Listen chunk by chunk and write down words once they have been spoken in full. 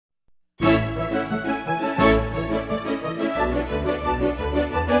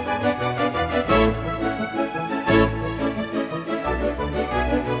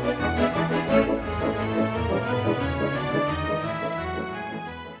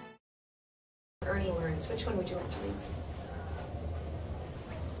Learns. Which one would you like to read?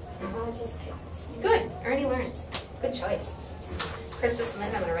 I'll just pick this one. Good. Ernie Learns. Good choice. Chris, just a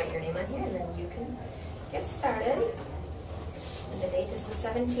minute. I'm going to write your name on here, and then you can get started. And the date is the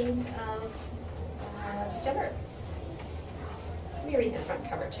 17th of September. Let me read the front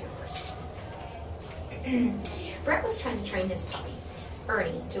cover too first. Brett was trying to train his puppy,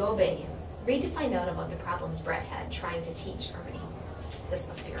 Ernie, to obey him. Read to find out about the problems Brett had trying to teach Ernie. This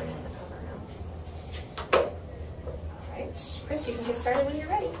must be Ernie on the cover now. All right, Chris, you can get started when you're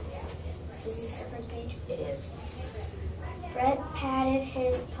ready. Is this the first page? It is. Brett patted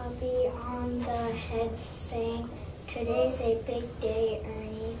his puppy on the head, saying, "Today's a big day,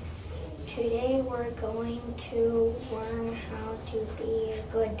 Ernie. Today we're going to learn how to be a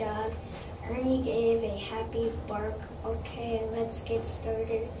good dog." Ernie gave a happy bark. "Okay, let's get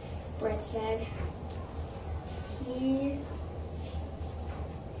started," Brett said. He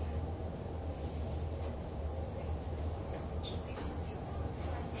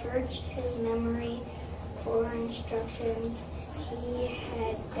searched his memory for instructions. He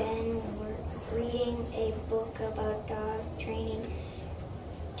had been reading a book about dog training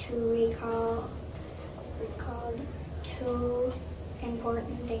to recalled two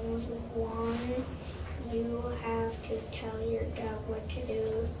important things. One, you have to tell your dog what to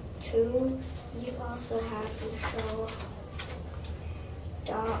do. Two, you also have to show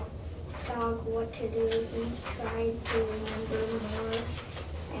dog what to do. He tried to remember more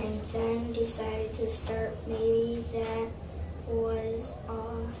and then decided to start. "Maybe that was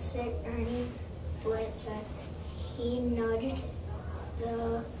all," said Ernie, Brett said. He nudged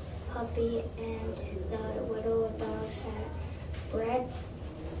the puppy and the little dog sat.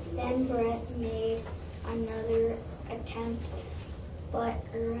 Then Brett made another attempt, but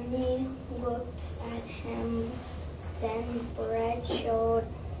Ernie looked at him. Then Brett showed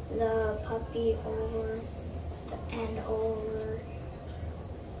the puppy over and over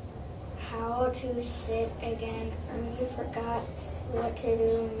how to sit again. Ernie forgot what to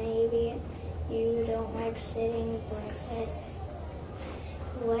do. "Maybe you don't like sitting," Brett said.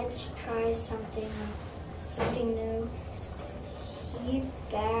 "Let's try something new." He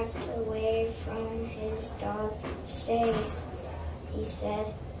backed away from his dog. "Stay," he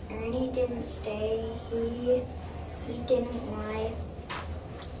said. Ernie didn't stay. He didn't lie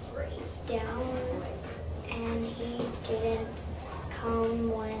down, and he didn't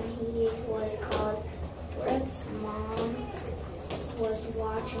come when he was called. Brett's mom was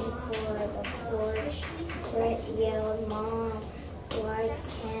watching for the porch. Brett yelled, "Mom, why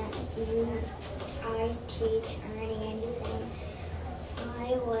can't I teach Ernie anything?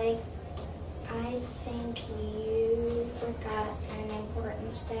 I think you forgot an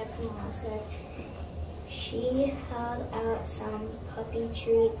important step," Mom said. She held out some puppy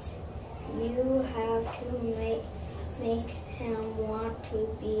treats. "You have to make him want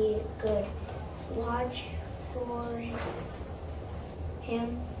to be good. Watch for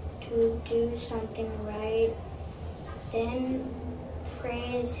him to do something right. Then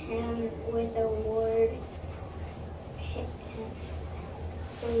praise him with a word.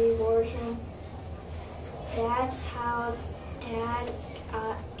 Reward him. That's how Dad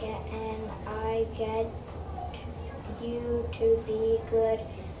and I get you to be good."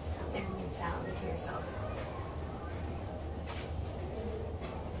 Stop there and sound it to yourself.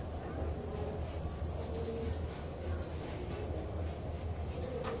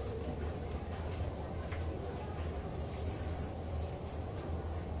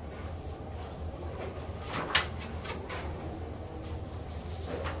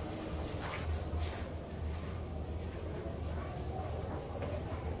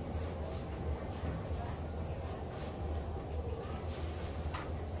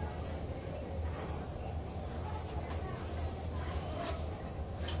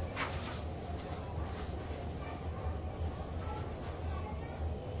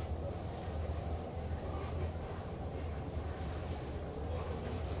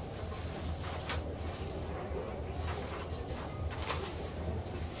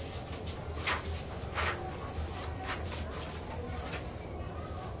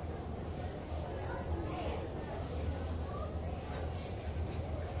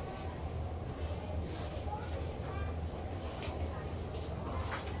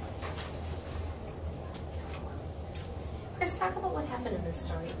 Chris, talk about what happened in this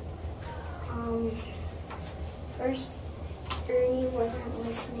story. First, Ernie wasn't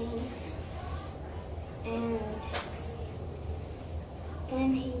listening, and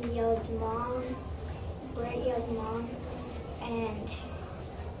then he yelled, "Mom." Brett yelled, "Mom," and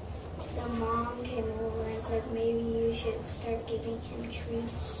the mom came over and said, "Maybe you should start giving him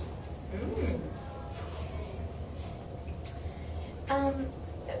treats."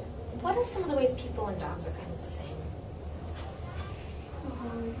 What are some of the ways people and dogs are kind of the same?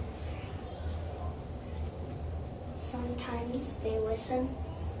 Sometimes they listen.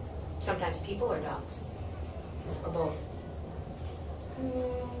 Sometimes people or dogs? Or both?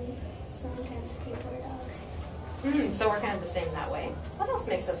 Sometimes people or dogs. So we're kind of the same that way. What else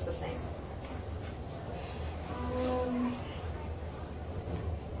makes us the same?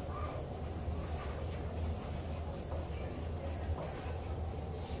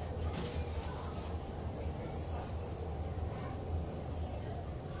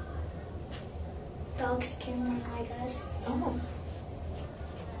 Dogs can learn like us. Oh.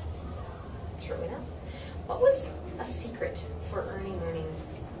 True enough. What was a secret for Ernie learning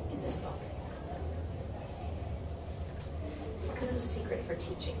in this book? What was the secret for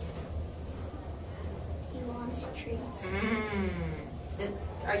teaching him? He wants treats.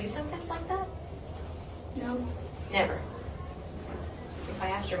 Are you sometimes like that? No. Never. If I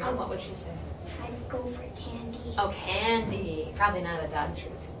asked your mom, what would she say? I'd go for candy. Oh, candy. Probably not a dog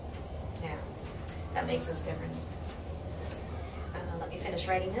treat. Yeah. That makes us different. Let me finish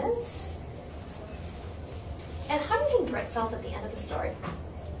writing this. And how do you think Brett felt at the end of the story?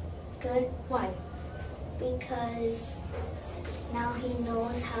 Good. Why? Because now he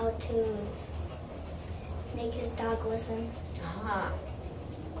knows how to make his dog listen. Ah.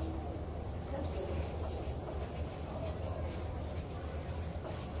 Absolutely.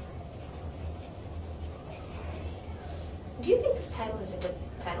 Do you think this title is a good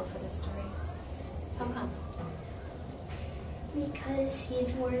title for this story? How come? Because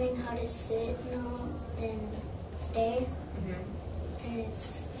he's learning how to sit and stay. And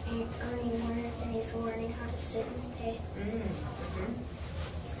it's Ernie learns and he's learning how to sit and stay.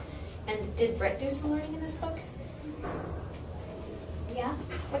 And did Brett do some learning in this book? Yeah.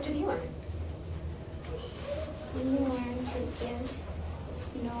 What did he learn? He learned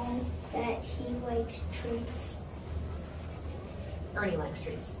to know that he likes treats. Ernie likes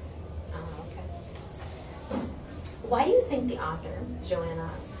treats. Oh, okay. Why do you think the author, Joanna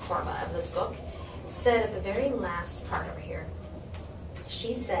Corba, of this book, said at the very last part over here,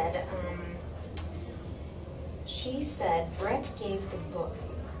 she said Brett gave the book,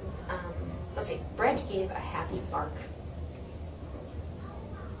 Brett gave a happy bark.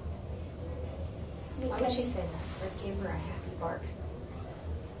 Why would she say that? Brett gave her a happy bark.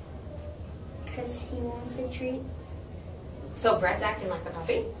 Because he wants a treat. So Brett's acting like the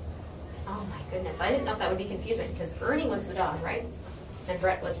puppy? Oh my goodness, I didn't know if that would be confusing, because Ernie was the dog, right? And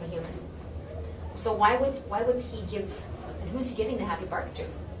Brett was the human. So why would he give, and who's he giving the happy bark to?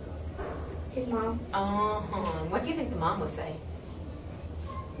 His mom. What do you think the mom would say?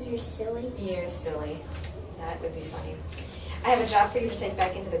 You're silly. You're silly. That would be funny. I have a job for you to take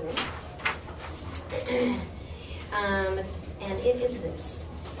back into the room. And it is this.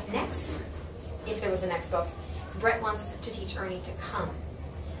 Next, if there was a next book, Brett wants to teach Ernie to come.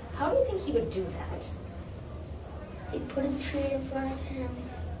 How do you think he would do that? He'd put a tree in front of him,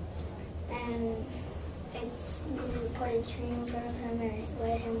 and you'd put a tree in front of him and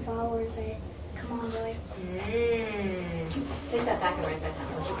let him follow or say, "Come on, boy." Take that back and write that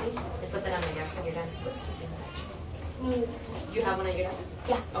down, would you please? And put that on my desk when you're done. Oops, do you have one on your desk?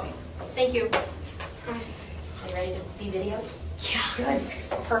 Yeah. Okay. Thank you. Are you ready to be videoed? Yeah. Good.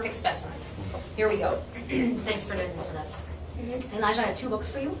 Perfect specimen. Here we go. Thanks for doing this with us. Elijah, I have two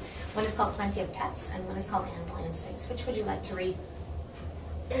books for you. One is called Plenty of Pets, and one is called Animal Instincts. Which would you like to read?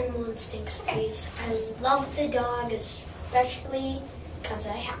 Animal Instincts, please. I love the dog, especially because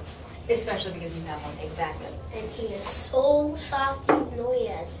I have one. Especially because you have one, exactly. And he is so soft, even though he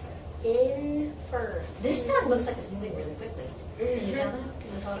has thin fur. This dog looks like it's moving really quickly. Can you tell that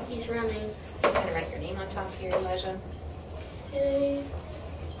in the photo? He's running. I'm going to write your name on top here, Elijah. Okay.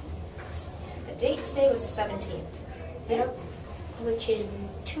 The date today was the 17th. Yep. Which in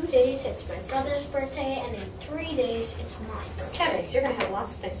 2 days it's my brother's birthday, and in 3 days it's my birthday. Okay, so you're going to have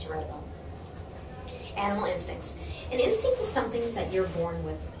lots of things to write about. Animal instincts. An instinct is something that you're born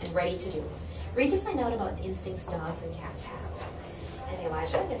with and ready to do. Read to find out about instincts dogs and cats have. And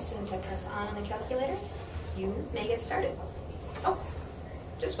Elijah, as soon as I press on the calculator, you may get started. Oh,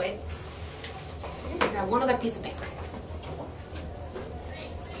 just wait. Grab one other piece of paper.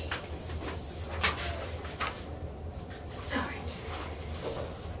 All right.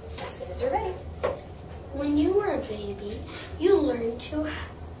 As soon as you're ready. When you were a baby, you learned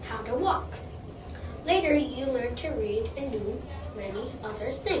how to walk. Later, you learned to read and do many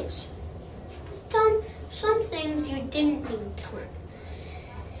other things. But some things you didn't need to learn.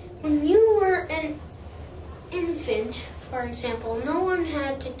 When you were an infant For example, no one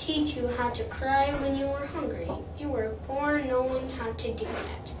had to teach you how to cry when you were hungry. You were born knowing how to do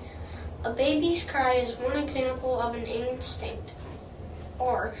that. A baby's cry is one example of an instinct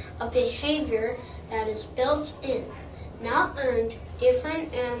or a behavior that is built in, not learned.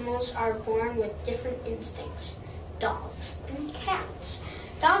 Different animals are born with different instincts. Dogs and cats.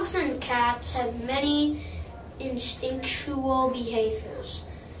 Dogs and cats have many instinctual behaviors.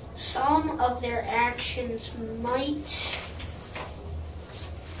 Some of their actions might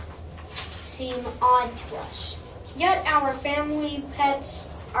seem odd to us, yet our family pets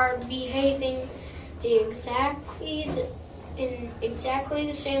are behaving in exactly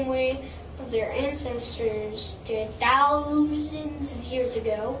the same way their ancestors did thousands of years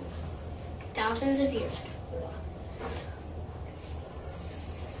ago.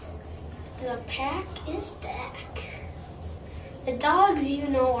 The pack is back. The dogs you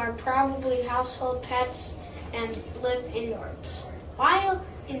know are probably household pets and live indoors. Wild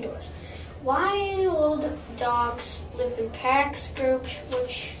dogs live in packs, groups,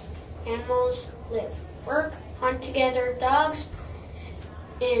 which animals live, work, hunt together. Dogs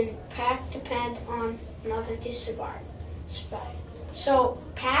in pack depend on another to survive. So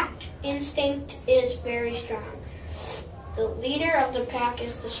pack instinct is very strong. The leader of the pack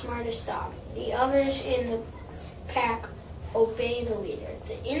is the smartest dog. The others in the pack obey the leader.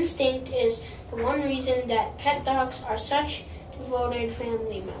 The instinct is the one reason that pet dogs are such devoted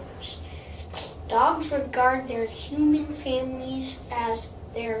family members. Dogs regard their human families as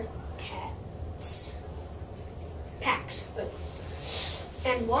their packs.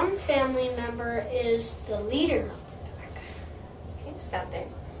 And one family member is the leader of the pack. Okay, stop there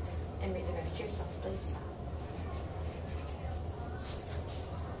and read the rest yourself, please.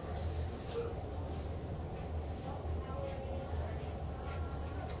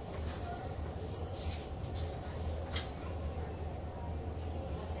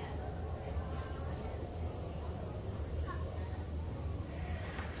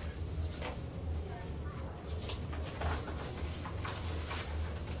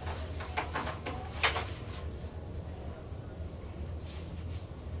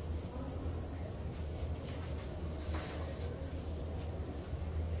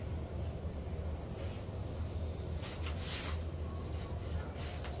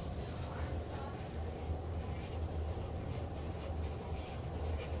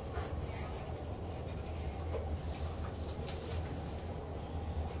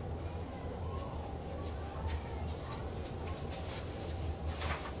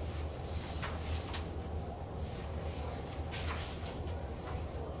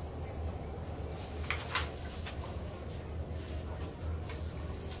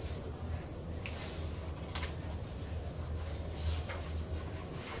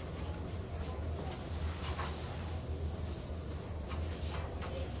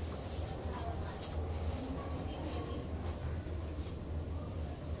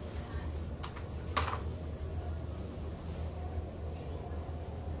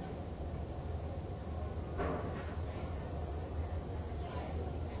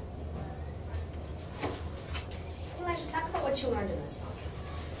 Talk about what you learned in this book.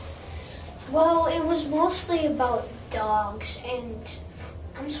 Well, it was mostly about dogs, and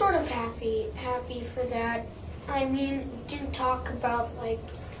I'm sort of happy for that. I mean, we didn't talk about like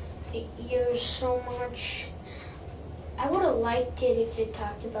the ears so much. I would have liked it if it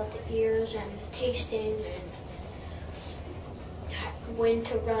talked about the ears and the tasting and when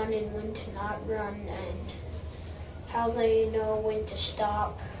to run and when to not run and how they know when to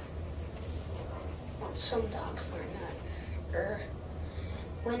stop. Well, some dogs learn that. Or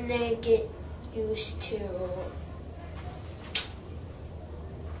when they get used to,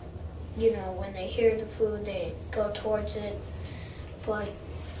 when they hear the food, they go towards it. But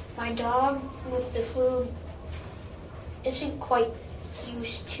my dog with the food isn't quite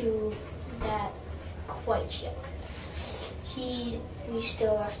used to that quite yet. We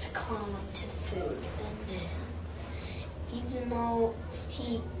still have to calm him to the food. And even though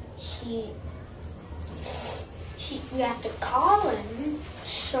we have to call him,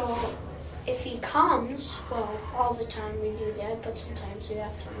 so if he comes, well, all the time we do that, but sometimes we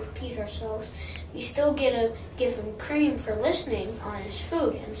have to repeat ourselves. We still gotta give him cream for listening on his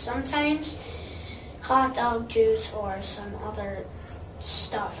food, and sometimes hot dog juice or some other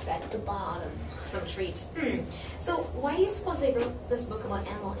stuff at the bottom. Some treat. So why do you suppose they wrote this book about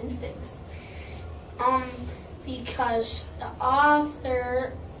animal instincts? Because the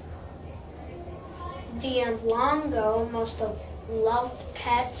author, Deanne Longo, must have loved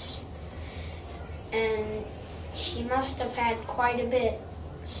pets, and she must have had quite a bit,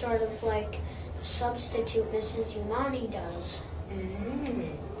 sort of like substitute Mrs. Umani does.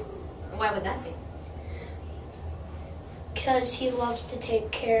 Why would that be? Because he loves to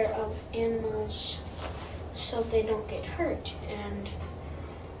take care of animals so they don't get hurt. And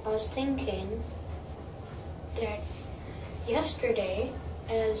I was thinking that yesterday,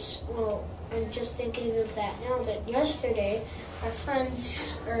 I'm just thinking of that now, that yesterday our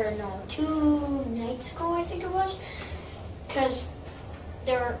friends, 2 nights ago I think it was, because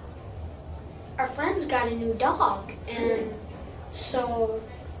our friends got a new dog, and so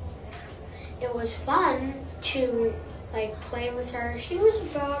it was fun to play with her. She was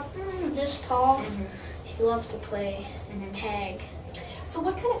about this tall. She loved to play tag. So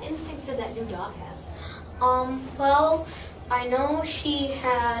what kind of instincts did that new dog have? Well, I know she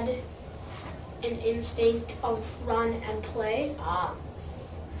had an instinct of run and play.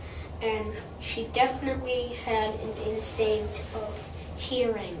 And she definitely had an instinct of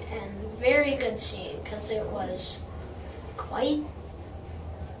hearing and very good seeing, because it was quite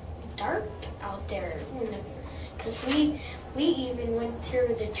dark out there. Because we even went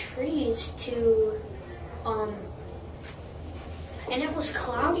through the trees to, and it was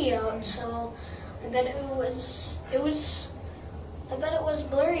cloudy out, so I bet it was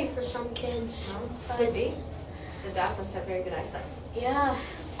blurry for some kids. Could be. The dog must have very good eyesight. Yeah,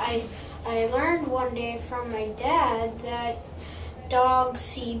 I learned one day from my dad that dogs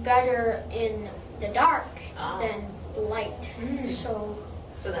see better in the dark than the light. So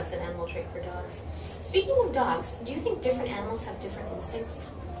that's an animal trait for dogs. Speaking of dogs, do you think different animals have different instincts?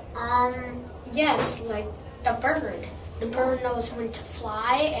 Yes, like the bird. The bird knows when to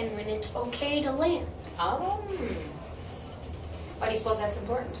fly and when it's okay to land. Why do you suppose that's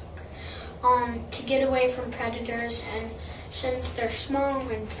important? To get away from predators, and since they're small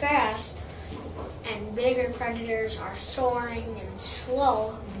and fast, and bigger predators are soaring and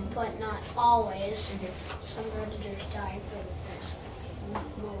slow, but not always. Some predators die pretty fast,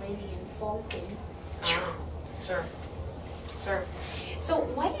 like the Millennium Falcon. Sure. So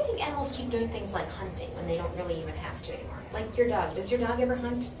why do you think animals keep doing things like hunting when they don't really even have to anymore? Like your dog. Does your dog ever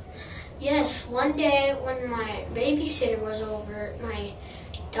hunt? Yes, one day when my babysitter was over, my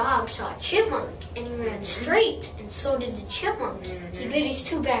dog saw a chipmunk and he ran straight, and so did the chipmunk. He bit his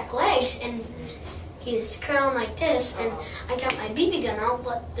 2 back legs and he was curling like this, and I got my BB gun out,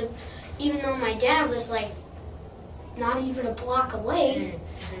 but even though my dad was not even a block away,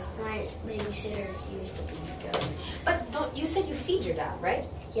 my babysitter used the BB gun. But you said you feed your dog, right?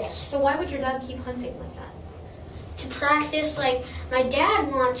 Yes. So why would your dog keep hunting like that? To practice, my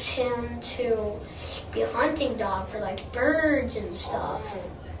dad wants him to be a hunting dog for birds and stuff.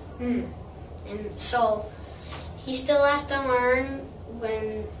 And so he still has to learn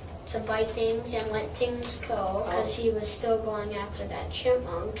when to bite things and let things go, because he was still going after that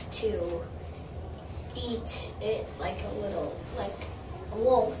chipmunk to eat it like a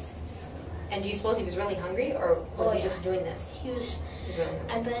wolf. And do you suppose he was really hungry, or was he just doing this? He was. Really hungry.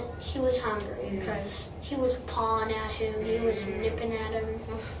 I bet he was hungry because he was pawing at him. He was nipping at him.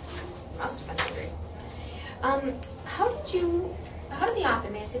 Must have been hungry. How did the author,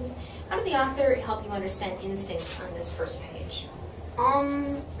 may I say this? How did the author help you understand instincts on this first page?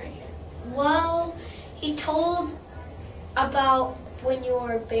 Right here. Well, he told about when you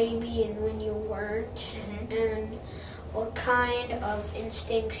were a baby and when you weren't, and what kind of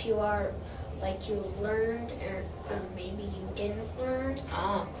instincts you are, you learned, or maybe you didn't learn.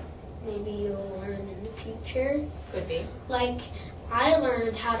 Maybe you'll learn in the future. Could be.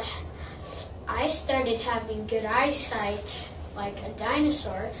 I started having good eyesight like a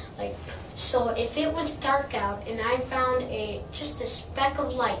dinosaur. So if it was dark out and I found just a speck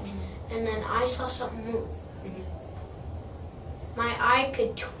of light, and then I saw something move, my eye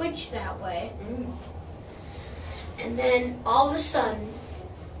could twitch that way, and then all of a sudden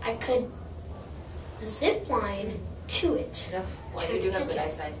I could zip line to it. Well, you do have good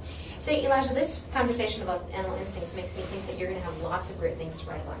eyesight. Say, Elijah, this conversation about animal instincts makes me think that you're going to have lots of great things to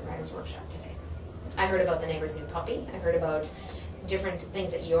write about in Writer's Workshop today. I heard about the neighbor's new puppy. I heard about different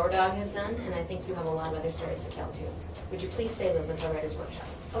things that your dog has done, and I think you have a lot of other stories to tell too. Would you please save those until Writer's Workshop?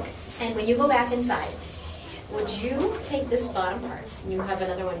 Okay. And when you go back inside, would you take this bottom part? You have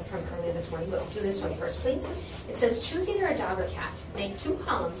another one from earlier this morning, but do this one first, please. It says, choose either a dog or cat. Make 2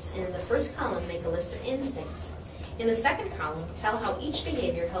 columns, and in the first column, make a list of instincts. In the second column, tell how each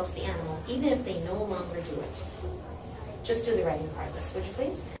behavior helps the animal, even if they no longer do it. Just do the writing part of this, would you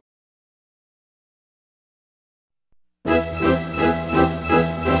please?